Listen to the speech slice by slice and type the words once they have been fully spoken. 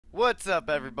What's up,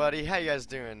 everybody? How you guys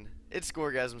doing? It's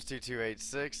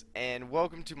Scoregasms2286, and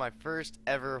welcome to my first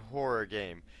ever horror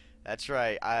game. That's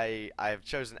right, I have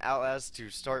chosen Outlast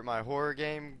to start my horror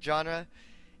game genre,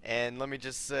 and let me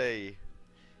just say,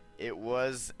 it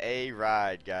was a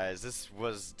ride, guys. This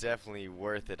was definitely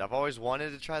worth it. I've always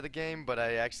wanted to try the game, but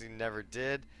I actually never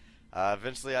did.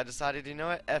 Eventually, I decided, you know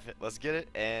what, F it, let's get it,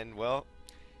 and well,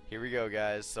 here we go,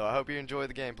 guys. So I hope you enjoy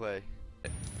the gameplay.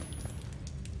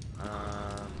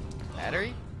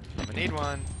 Battery? I need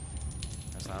one.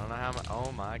 I don't know how much.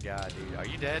 Oh my god, dude. Are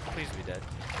you dead? Please be dead.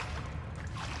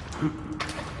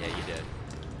 Yeah, you did.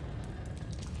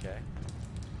 Okay.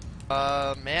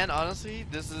 Man, honestly,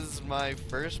 this is my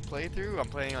first playthrough. I'm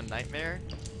playing on Nightmare.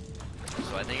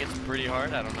 So I think it's pretty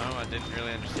hard. I don't know. I didn't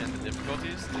really understand the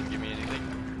difficulties. Didn't give me anything.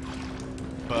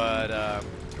 But,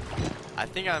 I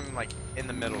think I'm, like, in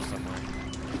the middle somewhere.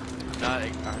 I'm not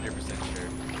 100% sure.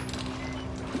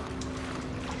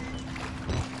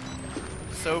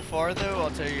 So far, though, I'll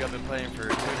tell you, I've been playing for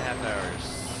 2.5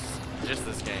 hours. Just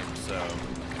this game, so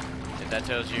if that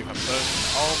tells you if I'm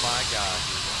close. Oh my god.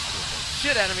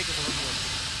 Shit out of me because I'm looking at.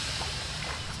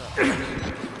 What's up?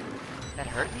 That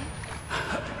hurt me?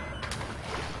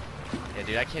 Yeah,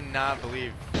 dude, I cannot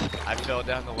believe I fell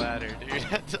down the ladder, dude.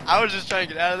 I was just trying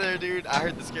to get out of there, dude. I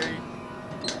heard the scary.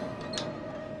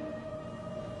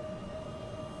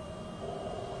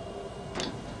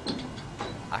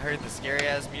 I heard the scary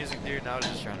ass music, dude, and I was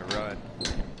just trying to run.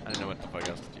 I didn't know what the fuck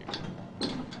else to do.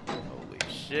 Holy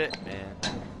shit, man.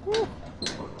 Woo.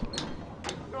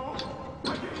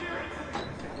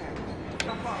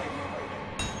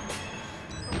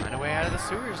 Find a way out of the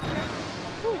sewers, man.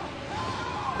 Woo.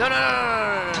 No, no, no, no,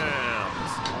 no, no, no, no, no.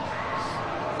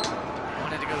 I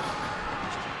wanted to go.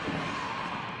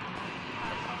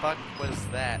 What the fuck was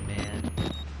that, man?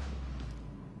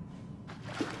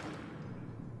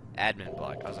 Admin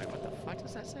block. I was like, what the fuck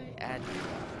does that say? Admin.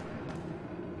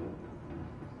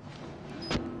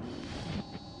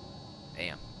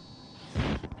 Damn.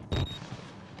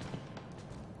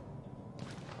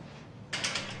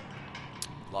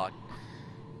 Lock.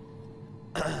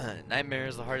 Nightmare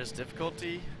is the hardest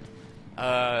difficulty.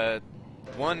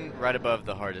 One right above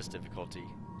the hardest difficulty.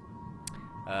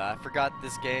 I forgot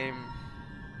this game.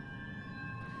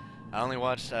 I only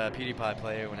watched PewDiePie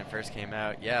play it when it first came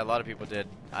out. Yeah, a lot of people did.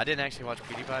 I didn't actually watch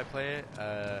PewDiePie play it.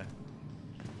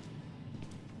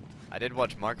 I did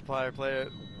watch Markiplier play it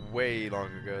way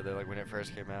long ago, though, like when it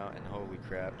first came out. And holy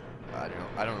crap, I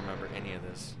don't remember any of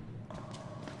this.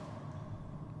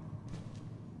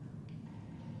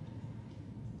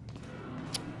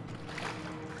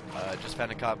 Just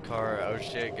found a cop car. Oh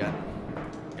shit,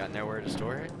 got nowhere to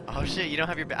store it. Oh shit, you don't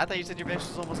have your. I thought you said your base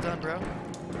was almost done, bro.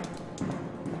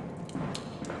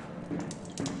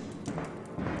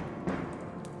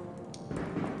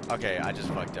 Okay, I just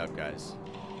fucked up, guys.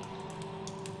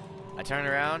 I turned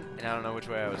around and I don't know which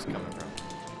way I was coming from.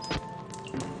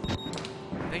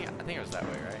 I think it was that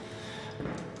way, right?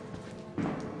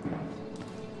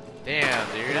 Damn,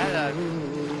 dude,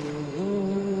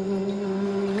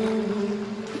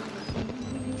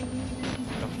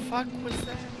 the fuck was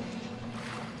that?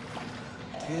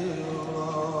 Kill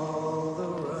all the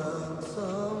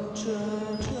ransom,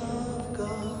 Church of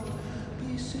God,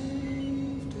 be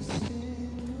saved to sin.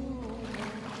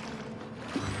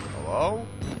 Hello?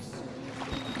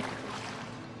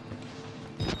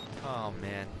 Oh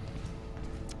man.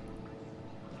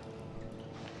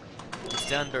 It's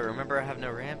done, but remember I have no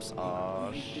ramps?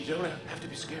 Oh You don't have to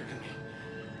be scared of me.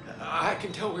 I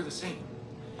can tell we're the same.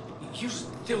 You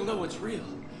still know it's real.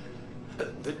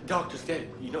 The doctor's dead,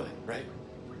 you know that, right?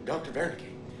 Dr.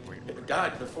 Wernicke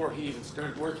died before he even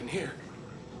started working here.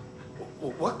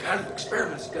 What kind of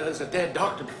experiments does a dead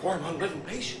doctor perform on living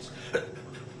patients?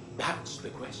 That's the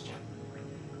question.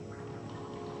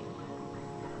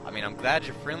 I mean, I'm glad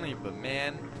you're friendly, but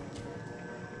man,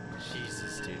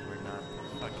 Jesus, dude, we're not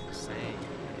fucking the same.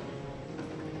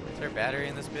 Is there a battery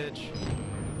in this bitch?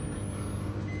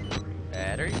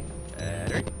 Battery?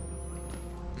 Battery?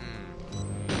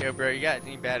 Yo, bro, you got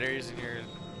any batteries in your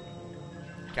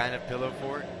kind of pillow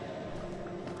fort?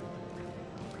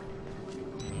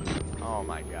 Oh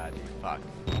my god, dude, fuck.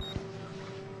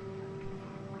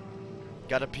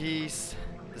 Got a piece.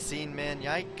 The scene, man,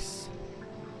 yikes.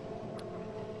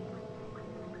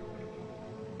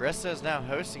 Bresta is now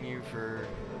hosting you for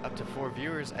up to 4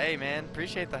 viewers. Hey, man,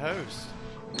 appreciate the host.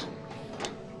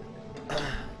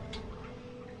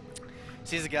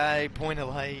 Sees a guy, point a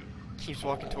light, keeps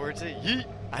walking towards it. Yeet!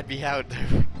 I'd be out,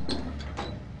 dude.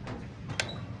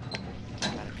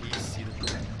 Got a piece. See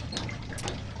the...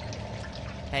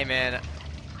 Hey, man,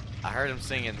 I heard him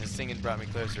singing. His singing brought me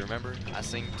closer. Remember? I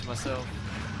sing to myself.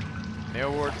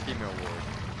 Male ward, female ward.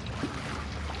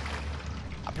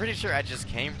 I'm pretty sure I just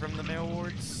came from the male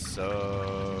ward,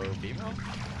 so female,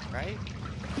 right?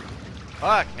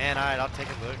 Fuck, man. All right, I'll take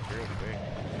a look real quick.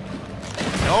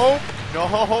 Nope. No.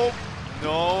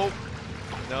 Nope.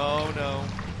 No.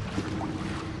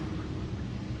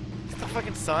 Is the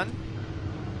fucking sun?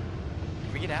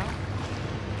 Can we get out?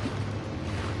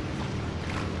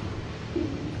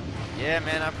 Yeah,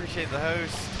 man, I appreciate the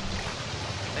host.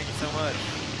 Thank you so much.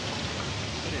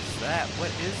 What is that? What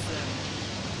is that?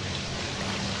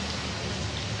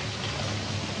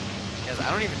 Guys,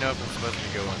 I don't even know if I'm supposed to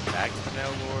be going back to the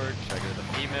male ward. Should I go to the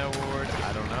female ward?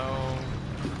 I don't know.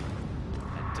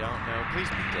 I don't know. Please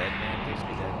be dead, man. Please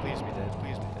be dead. Please be dead.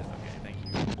 Please be dead. Okay, thank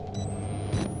you.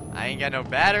 I ain't got no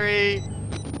battery.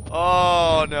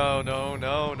 Oh, no,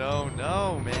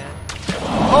 man.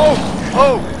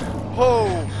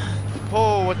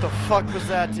 Oh, what the fuck was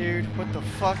that, dude? What the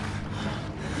fuck?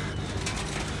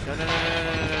 No.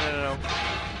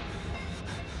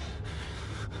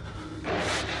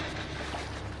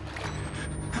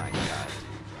 My God.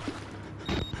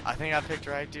 I think I picked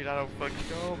right, dude. I don't fucking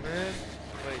know, man.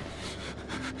 Wait.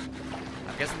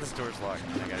 I'm guessing this door's locked.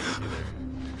 I gotta go through there.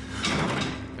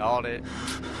 Called it.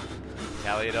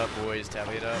 Tally it up, boys.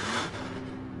 Tally it up.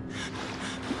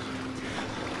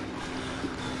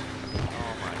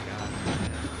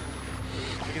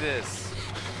 Look at this.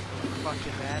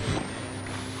 Fucking battery.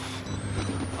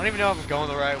 I don't even know if I'm going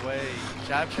the right way.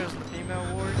 Should I have chosen the female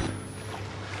ward?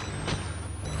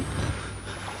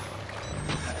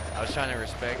 I was trying to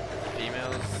respect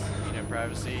females, you know,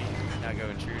 privacy, not go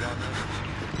intrude on them.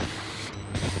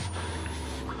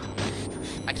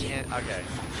 I can't. Okay.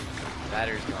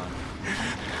 Battery's gone.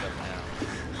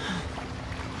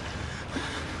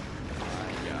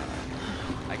 My God.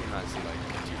 I cannot see like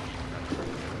 2 feet in front of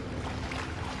me.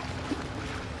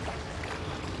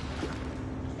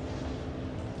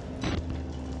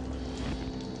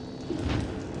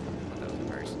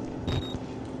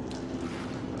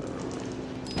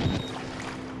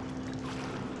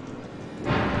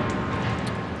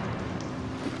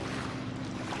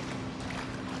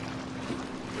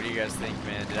 What do you guys think,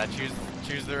 man? Did I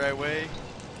choose the right way?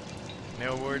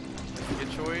 Male ward was a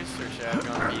good choice, or should I have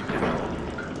gone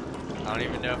female? I don't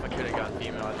even know if I could have gone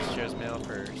female. I just chose male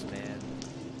first, man.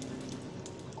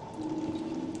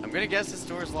 I'm gonna guess this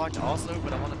door is locked also,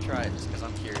 but I want to try it just because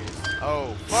I'm curious.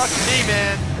 Oh, fuck me,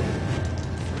 man!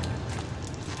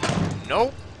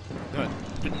 Nope.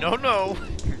 No.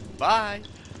 Bye.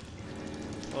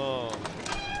 Oh,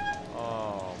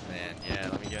 man. Yeah,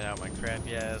 let me get out my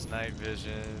crappy ass night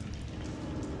vision.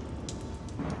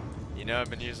 You know, I've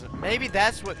been using. Maybe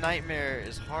that's what Nightmare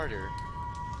is harder.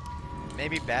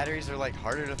 Maybe batteries are like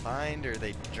harder to find, or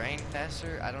they drain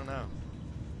faster. I don't know.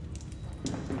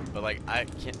 But like, I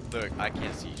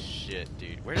can't see shit,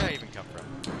 dude. Where did I even come from?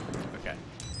 Okay.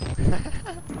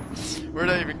 Where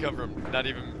did I even come from? Not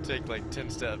even take like 10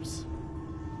 steps.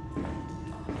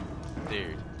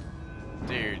 Dude,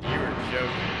 you were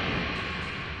joking.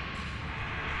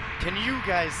 Can you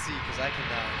guys see? Because I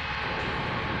cannot.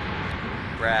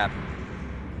 Crap.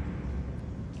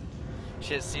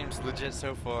 Shit seems legit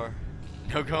so far.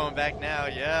 No going back now,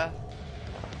 yeah?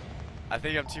 I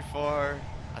think I'm too far.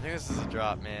 I think this is a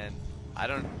drop, man. I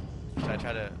don't... Should I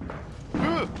try to...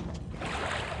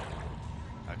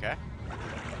 Okay.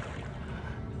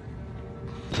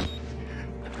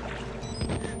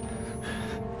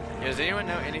 Yeah, does anyone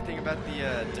know anything about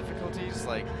the difficulties?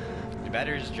 Like, do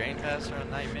batteries drain faster on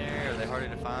Nightmare? Are they harder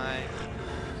to find?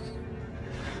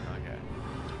 Okay.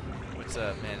 What's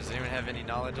up, man? Does anyone have any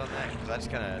knowledge on that? Because I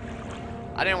just kind of...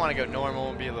 I didn't want to go normal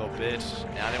and be a little bitch.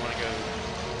 And I didn't want to go...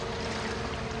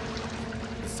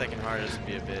 the second hardest and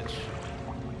be a bitch.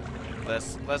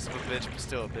 Less of a bitch, but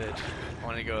still a bitch. I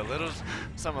want to go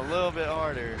something a little bit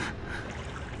harder,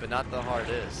 but not the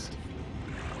hardest.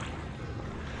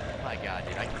 My God,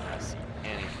 dude, I cannot see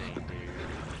anything, dude.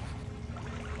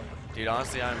 Dude,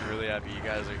 honestly, I'm really happy you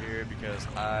guys are here because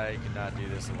I could not do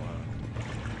this alone.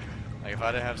 Like, if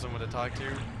I didn't have someone to talk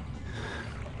to,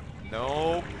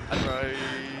 nope, I'd probably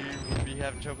be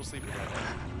having trouble sleeping right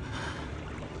now.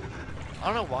 I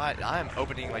don't know why. I'm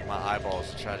opening like my eyeballs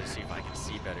to try to see if I can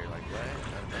see better. Like, what?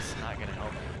 That's not gonna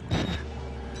help me.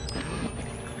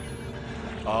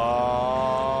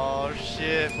 Oh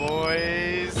shit,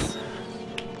 boys.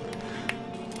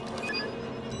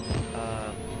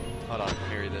 Hold on. Let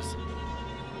me read this.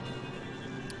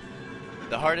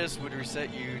 The hardest would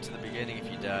reset you to the beginning if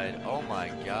you died. Oh my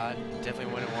God.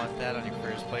 Definitely wouldn't want that on your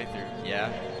first playthrough.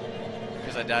 Yeah.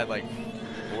 Because I died like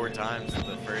 4 times in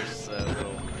the first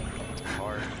little too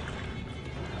hard.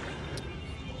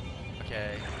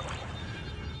 Okay.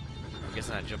 I'm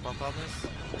guessing I jump up on this?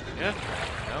 Yeah?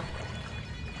 No?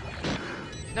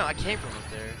 No, I came from up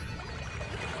there.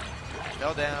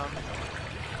 Fell down.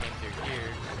 Came through here.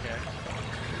 Okay.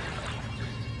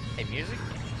 Hey, music?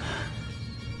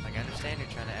 Like, I understand you're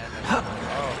trying to add that.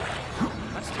 Oh.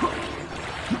 That's too weird.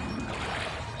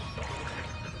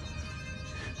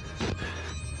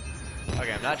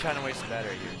 Okay, I'm not trying to waste a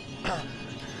battery here.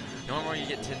 Normally you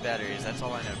get 10 batteries, that's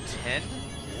all I know. 10?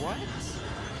 What?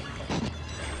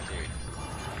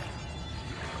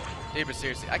 Dude, but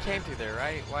seriously, I came through there,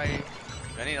 right? Why?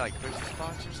 Do I need to, like, push this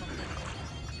box or something?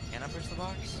 Can I push the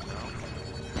box? No.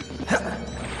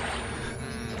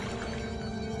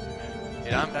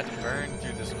 Dude, I'm about to burn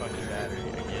through this fucking battery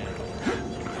again.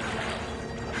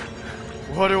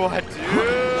 What do I do?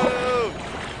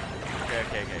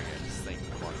 Okay. Just think,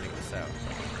 come on, think this out.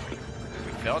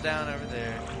 We fell down over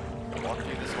there, walked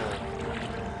through this hole.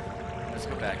 Let's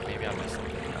go back, maybe I missed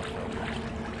something.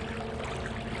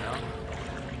 No?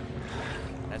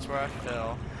 That's where I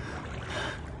fell.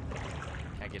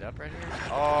 Can I get up right here?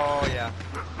 Oh, yeah.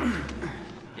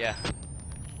 Yeah.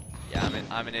 Yeah,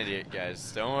 I'm an idiot,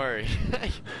 guys. Don't worry.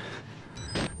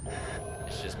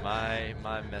 It's just my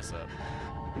mess up.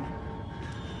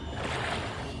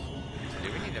 Do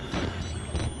we need to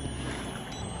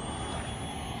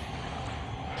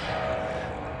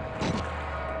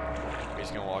We're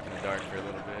just gonna walk in the dark for a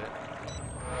little bit.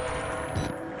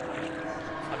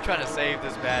 I'm trying to save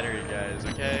this battery, guys,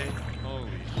 okay?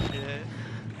 Holy shit.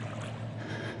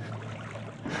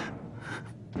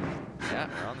 Yeah,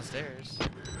 we're on the stairs.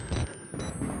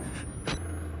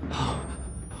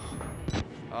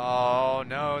 Oh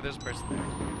no, there's a person there.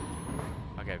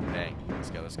 Okay, bang. Let's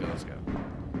go.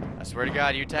 I swear to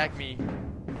God, you attack me.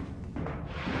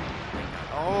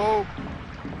 Oh!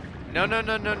 No.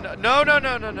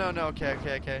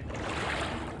 Okay.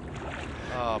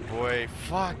 Oh boy.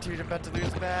 Fuck, dude, I'm about to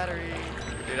lose the battery.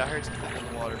 Dude, I heard something in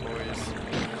the water, boys. There's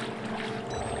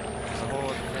a hole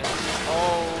in the fence.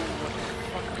 Oh,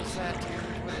 what the fuck was that, dude?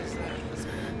 What is that?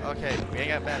 Okay, we ain't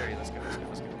got battery. Let's go.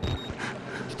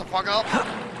 Get the fuck up!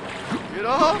 Get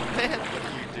up, man! What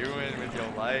are you doing with your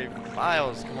life?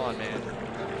 Miles, come on, man.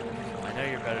 I know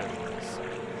you're better than this.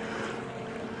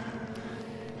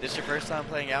 This your first time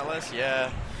playing Outlast?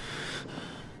 Yeah.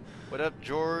 What up,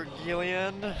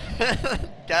 Jorgillian?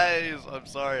 Guys, I'm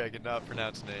sorry, I could not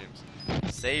pronounce names.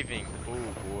 Saving.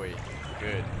 Oh boy.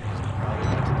 Good. Probably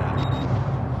about to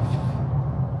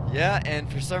die. Yeah, and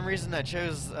for some reason I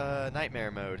chose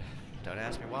Nightmare mode. Don't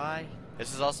ask me why.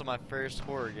 This is also my first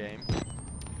horror game.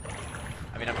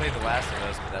 I mean, I played The Last of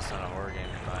Us, but that's not a horror game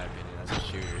in my opinion. That's a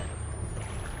shooter.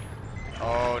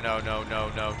 Oh, no.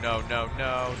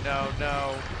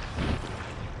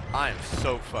 I am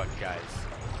so fucked, guys.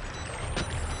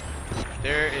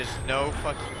 There is no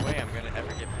fucking way I'm gonna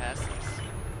ever get past this.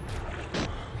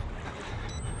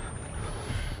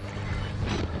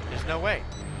 There's no way.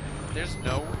 There's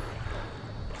no...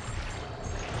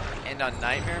 And on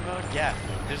Nightmare mode, yeah,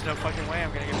 there's no fucking way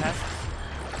I'm gonna get past this.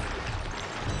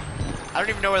 I don't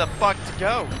even know where the fuck to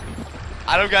go.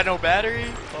 I don't got no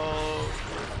battery. Oh.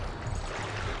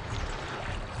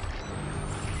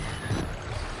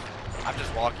 I'm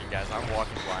just walking, guys. I'm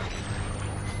walking blindly.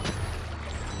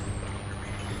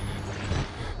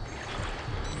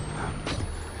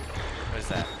 What is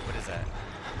that? What is that?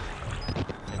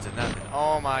 It's a nothing.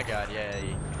 Oh my god,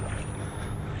 yay.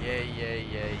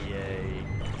 Yay.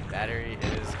 Battery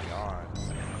is gone.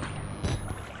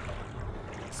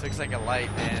 This looks like a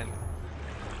light, man.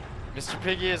 Mr.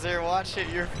 Piggy is there, watch it.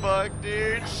 You're fucked,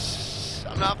 dude. Shh,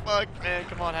 I'm not fucked, man.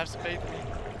 Come on, have some faith in me.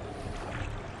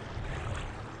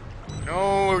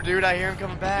 No, dude, I hear him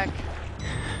coming back.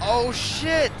 Oh,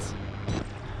 shit.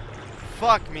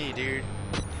 Fuck me, dude.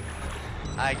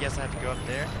 I guess I have to go up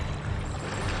there.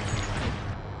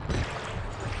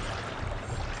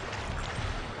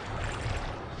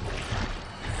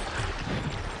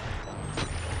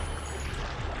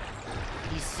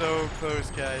 He's so close,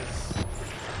 guys.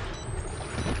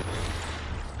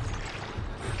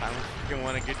 I don't fucking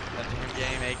want to get a damn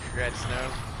game. Hey, congrats,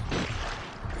 Snow.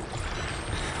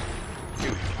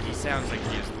 Dude, he sounds like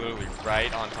he is literally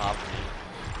right on top of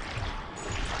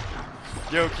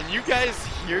me. Yo, can you guys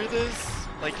hear this?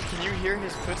 Like, can you hear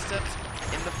his footsteps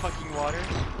in the fucking water?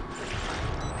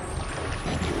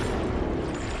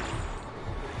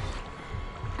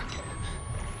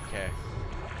 Okay.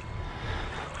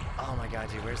 Oh my god,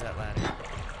 dude, where's that ladder?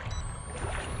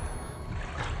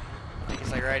 I think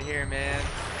it's like right here, man.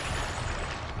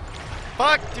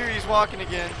 Fuck, dude, he's walking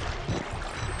again.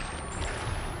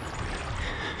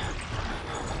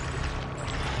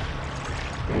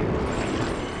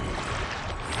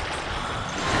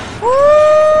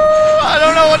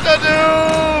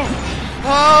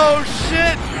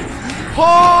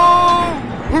 Oh!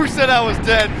 Who said I was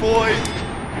dead, boy?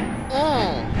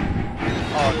 Oh.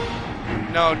 Oh.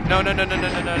 No, no, no, no, no, no,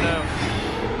 no, no, no.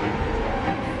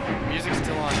 The music's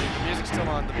still on, dude. The music's still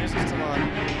on. The music's still on.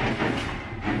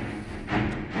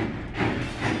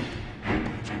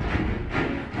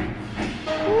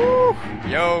 Woo!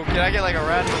 Yo, can I get like a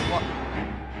round of applause?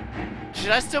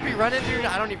 Should I still be running, dude?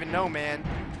 I don't even know, man.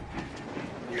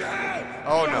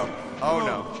 Oh no. Oh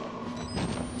no.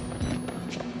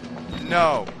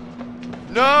 No.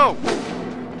 No!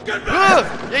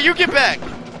 Yeah, you get back!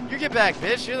 You get back,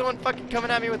 bitch. You're the one fucking coming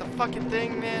at me with a fucking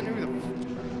thing, man. Who the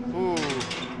Ooh.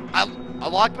 I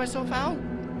locked myself out?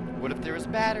 What if there was a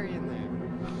battery in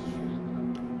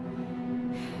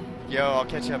there? Yo, I'll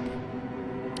catch up.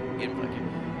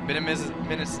 Been a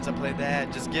minute since I played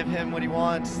that. Just give him what he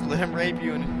wants. Let him rape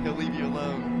you and he'll leave you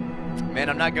alone. Man,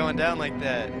 I'm not going down like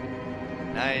that.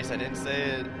 Nice, I didn't say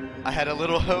it. I had a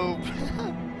little hope.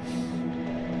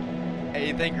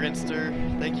 Hey, thank Grinster.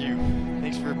 Thank you.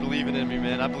 Thanks for believing in me,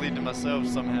 man. I believed in myself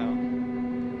somehow.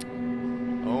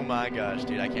 Oh my gosh,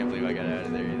 dude. I can't believe I got out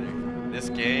of there either. This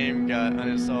game got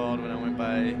uninstalled when I went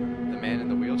by the man in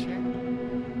the wheelchair.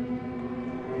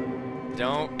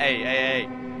 Don't. Hey, hey, hey.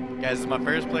 Guys, this is my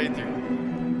first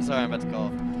playthrough. Sorry, I'm about to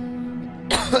cough.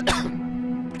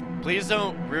 Please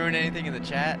don't ruin anything in the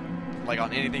chat. Like,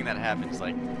 on anything that happens.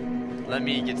 Like, let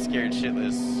me get scared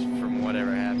shitless from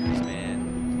whatever happens, man.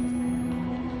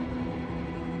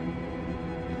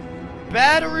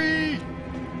 Battery!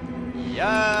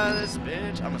 Yes,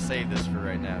 bitch. I'm gonna save this for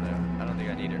right now, though. I don't think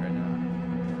I need it right now.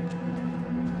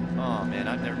 Oh, man,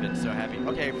 I've never been so happy.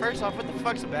 Okay, first off, what the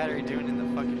fuck's a battery doing in the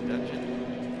fucking dungeon?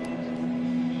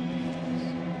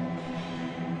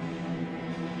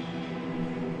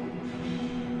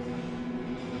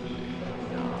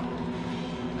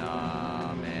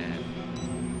 Nah, man.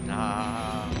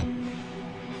 Nah.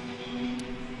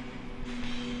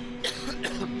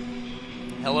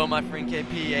 Hello, my friend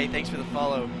KPA. Thanks for the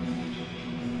follow.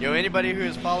 Yo, anybody who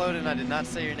has followed and I did not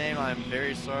say your name, I'm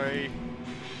very sorry.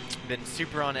 Been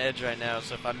super on edge right now,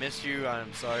 so if I missed you,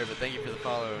 I'm sorry, but thank you for the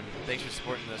follow and thanks for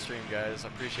supporting the stream, guys. I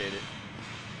appreciate it.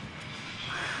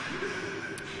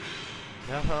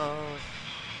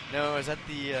 No, is at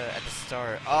the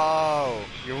start. Oh,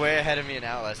 you're way ahead of me in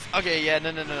Outlast. Okay, yeah, no,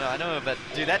 I know, but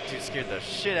dude, that dude scared the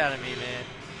shit out of me, man.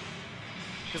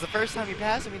 Because the first time you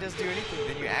pass him, he doesn't do anything.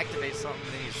 Then you activate something,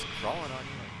 and then he's crawling on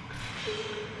you.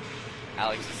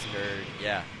 Alex is scared.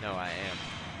 Yeah, no, I am.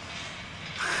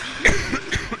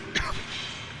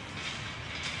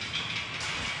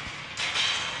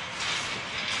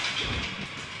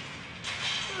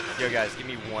 Yo, guys, give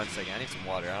me 1 second. I need some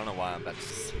water. I don't know why I'm about to...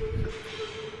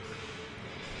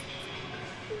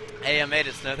 Hey, I made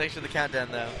it, Snow. Thanks for the countdown,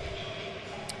 though.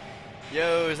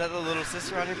 Yo, is that the little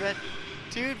sister on your bed?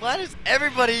 Dude, why does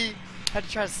everybody have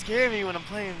to try to scare me when I'm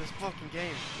playing this fucking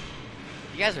game?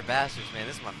 You guys are bastards, man.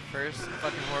 This is my first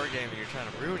fucking horror game and you're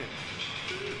trying to ruin it.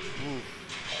 Oof.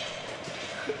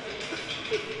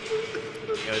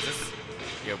 Yo, is this...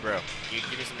 Yo, bro.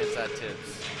 Give me some inside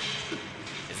tips.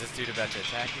 Is this dude about to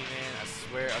attack me, man? I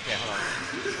swear. Okay, hold on.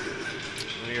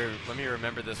 Let me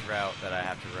remember this route that I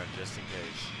have to run just in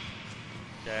case.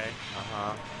 Okay.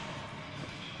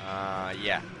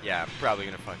 Yeah, I'm probably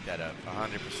gonna fuck that up.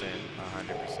 100%,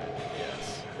 100%,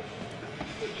 yes.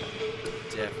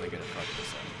 Definitely gonna fuck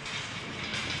this up.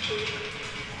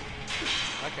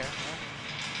 Okay, well,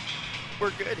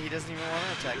 we're good. He doesn't even want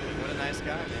to attack me. What a nice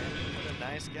guy, man. What a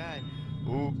nice guy.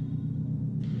 Ooh.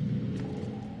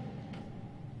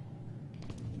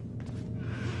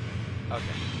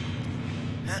 Okay.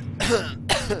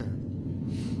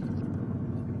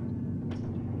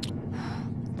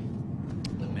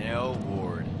 The male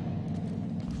ward.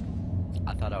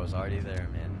 I thought I was already there,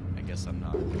 man. I guess I'm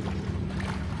not.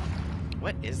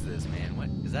 What is this, man? What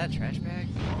is that? A trash bag?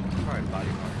 Probably body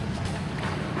part.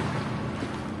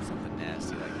 Something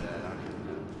nasty like that. I don't even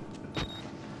know.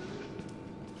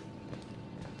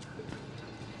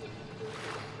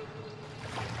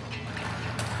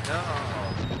 No,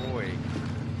 boy.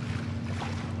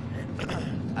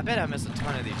 I bet I miss a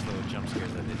ton of these little jump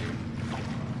scares that they do.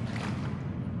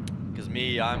 Cause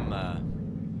me, I don't know,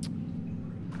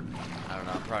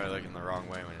 I'm probably looking the wrong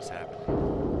way when it's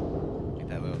happening. Get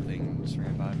that little thing just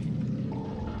ran by me.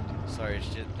 Sorry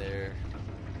shit there.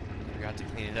 Forgot to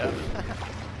clean it up.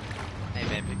 Hey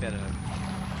man, pick that up.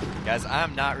 Guys,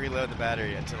 I'm not reloading the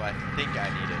battery until I think I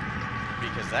need it.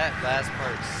 Because that last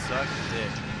part sucked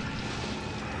dick.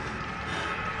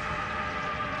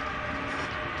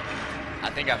 I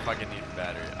think I fucking need the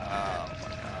battery. Oh my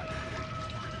god.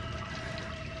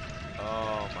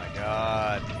 Oh my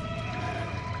god.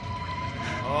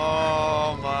 Oh.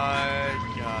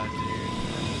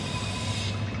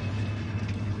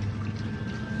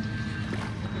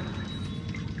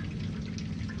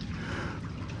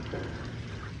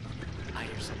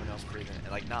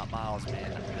 like not Miles, man.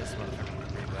 This motherfucker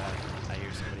is really loud. I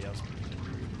hear somebody else.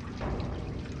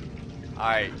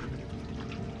 Alright.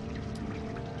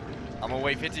 I'm gonna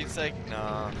wait 15 seconds.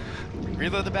 No.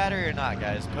 Reload the battery or not,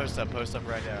 guys? Post up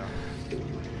right now.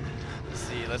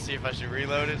 Let's see if I should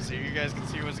reload it so you guys can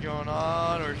see what's going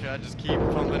on, or should I just keep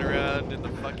fumbling around in the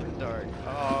fucking dark?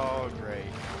 Oh, great.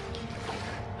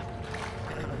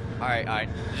 Alright.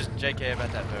 Just JK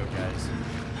about that vote, guys.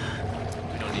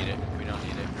 We don't need it. We don't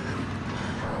need it.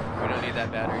 We don't need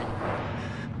that battery.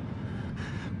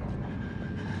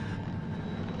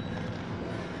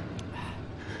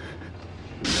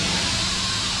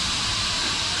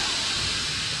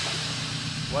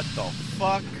 What the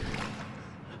fuck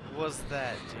was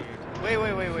that, dude?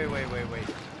 Wait.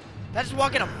 Did I just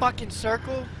walk in a fucking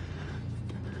circle?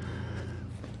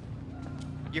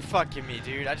 You're fucking me,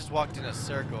 dude. I just walked in a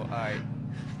circle. Alright.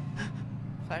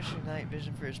 Flashing night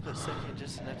vision for a split second,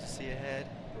 just enough to see ahead.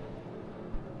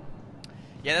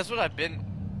 Yeah, that's what I've been.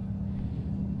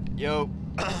 Yo.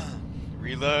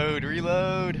 Reload.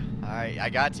 Alright, I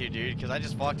got to, dude, because I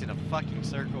just walked in a fucking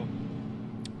circle.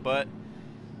 But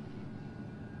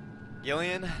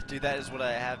Gillian, dude, that is what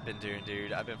I have been doing,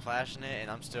 dude. I've been flashing it, and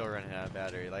I'm still running out of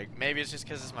battery. Like, maybe it's just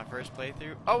because it's my first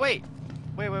playthrough. Oh, wait.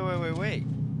 Wait.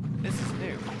 This is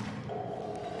new.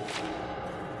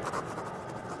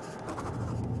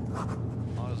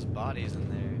 All those bodies in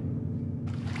there.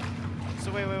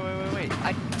 So, wait.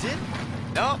 I did?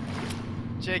 Nope.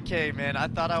 JK, man. I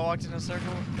thought I walked in a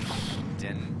circle.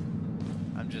 Didn't.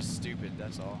 I'm just stupid,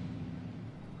 that's all.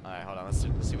 Alright, hold on. Let's see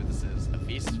what this is. A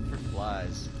feast for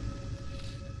flies.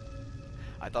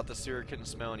 I thought the sewer couldn't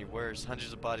smell any worse.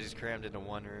 Hundreds of bodies crammed into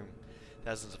one room.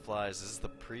 Thousands of flies. Is this the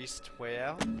priest way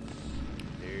out?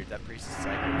 Dude, that priest is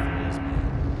psycho for this, man.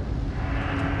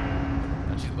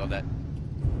 Don't you love that?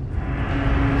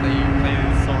 Play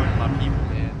this song to my people,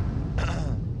 man.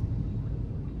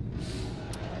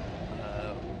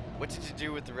 What did you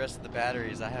do with the rest of the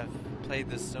batteries? I have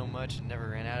played this so much and never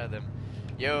ran out of them.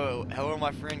 Yo, hello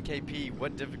my friend KP.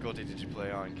 What difficulty did you play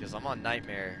on? Because I'm on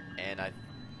Nightmare, and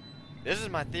this is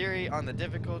my theory on the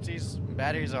difficulties.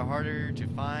 Batteries are harder to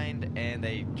find and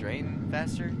they drain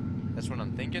faster. That's what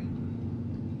I'm thinking.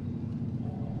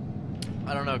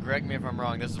 I don't know, correct me if I'm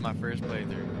wrong. This is my first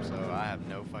playthrough, so I have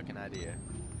no fucking idea.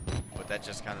 But that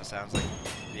just kind of sounds like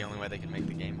the only way they can make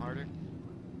the game harder.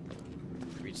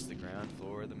 Reach the ground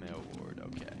floor of the mail ward.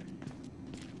 Okay.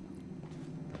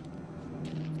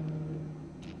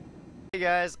 Hey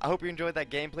guys, I hope you enjoyed that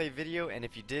gameplay video, and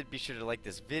if you did, be sure to like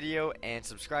this video and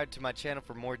subscribe to my channel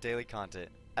for more daily content.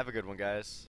 Have a good one, guys.